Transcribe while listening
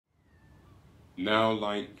Now,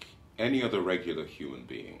 like any other regular human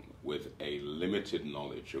being with a limited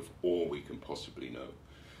knowledge of all we can possibly know,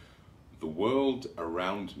 the world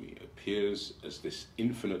around me appears as this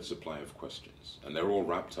infinite supply of questions, and they're all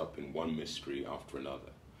wrapped up in one mystery after another.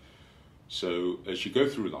 So as you go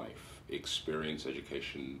through life, experience,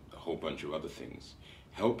 education, a whole bunch of other things,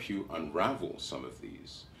 help you unravel some of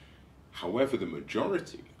these. However, the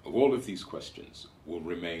majority of all of these questions will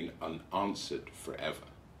remain unanswered forever.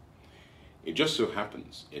 It just so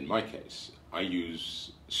happens, in my case, I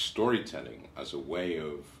use storytelling as a way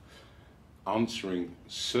of answering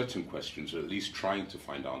certain questions, or at least trying to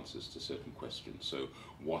find answers to certain questions. So,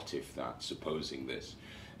 what if that, supposing this,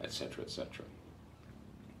 etc., etc.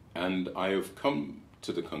 And I have come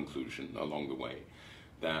to the conclusion along the way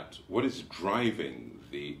that what is driving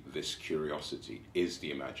this curiosity is the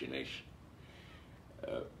imagination.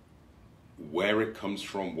 Where it comes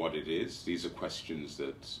from, what it is, these are questions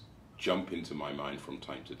that jump into my mind from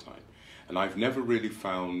time to time. And I've never really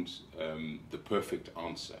found the perfect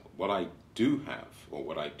answer. What I do have, or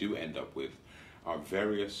what I do end up with, are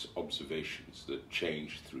various observations that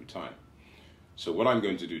change through time. So what I'm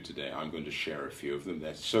going to do today, I'm going to share a few of them.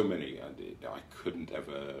 There's so many, and I couldn't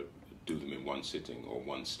ever do them in one sitting or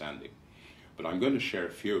one standing. But I'm going to share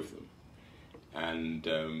a few of them.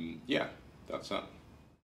 And yeah, that's that.